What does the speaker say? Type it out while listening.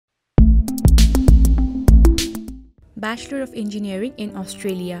Bachelor of Engineering in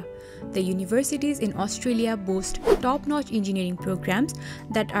Australia. The universities in Australia boast top-notch engineering programs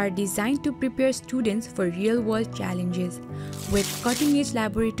that are designed to prepare students for real-world challenges. With cutting-edge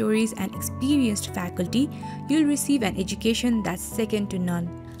laboratories and experienced faculty, you'll receive an education that's second to none.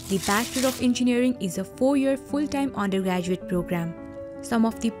 The Bachelor of Engineering is a 4-year full-time undergraduate program. Some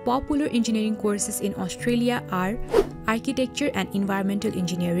of the popular engineering courses in Australia are Architecture and Environmental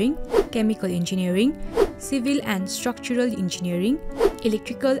Engineering, Chemical Engineering, Civil and Structural Engineering,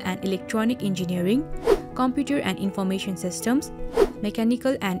 Electrical and Electronic Engineering, Computer and Information Systems,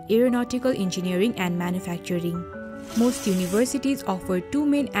 Mechanical and Aeronautical Engineering and Manufacturing. Most universities offer 2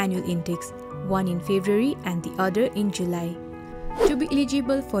 main annual intakes, one in February and the other in July. To be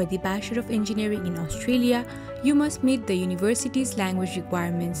eligible for the Bachelor of Engineering in Australia, you must meet the university's language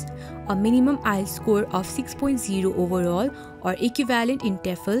requirements, a minimum IELTS score of 6.0 overall or equivalent in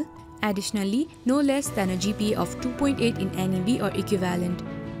TOEFL. Additionally, no less than a GPA of 2.8 in NEB or equivalent.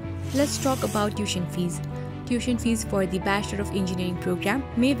 Let's talk about tuition fees. Tuition fees for the Bachelor of Engineering program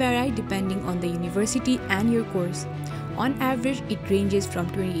may vary depending on the university and your course. On average, it ranges from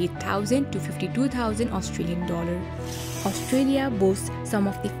 28,000 to 52,000 Australian dollar. Australia boasts some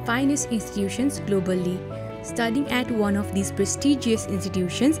of the finest institutions globally. Studying at one of these prestigious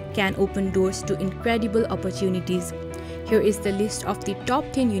institutions can open doors to incredible opportunities. Here is the list of the top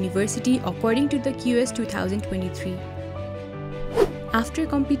 10 universities according to the QS 2023. After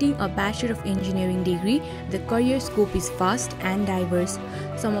completing a Bachelor of Engineering degree, the career scope is vast and diverse.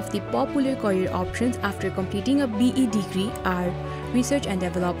 Some of the popular career options after completing a BE degree are Research and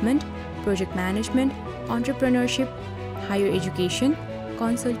Development, Project Management, Entrepreneurship, Higher Education,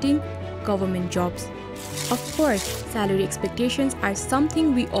 Consulting, Government jobs. Of course, salary expectations are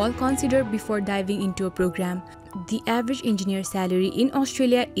something we all consider before diving into a program. The average engineer salary in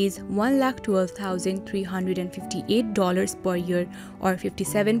Australia is $1,12,358 per year or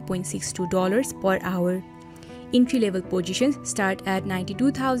 $57.62 per hour. Entry-level positions start at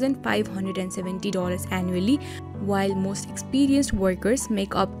 $92,570 annually, while most experienced workers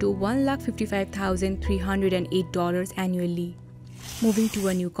make up to $1,55,308 annually. Moving to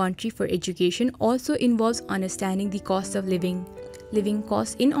a new country for education also involves understanding the cost of living. Living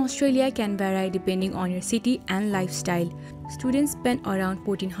costs in Australia can vary depending on your city and lifestyle. Students spend around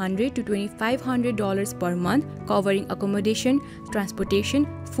 $1,400 to $2,500 per month covering accommodation, transportation,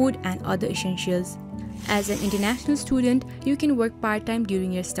 food and other essentials. As an international student, you can work part-time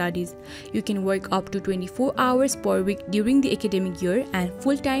during your studies. You can work up to 24 hours per week during the academic year and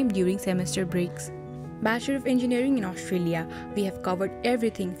full-time during semester breaks. Bachelor of Engineering in Australia. We have covered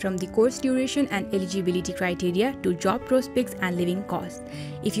everything from the course duration and eligibility criteria to job prospects and living costs.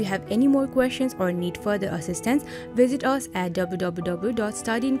 If you have any more questions or need further assistance, visit us at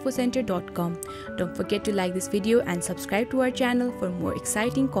www.studyinfocenter.com. Don't forget to like this video and subscribe to our channel for more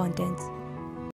exciting contents.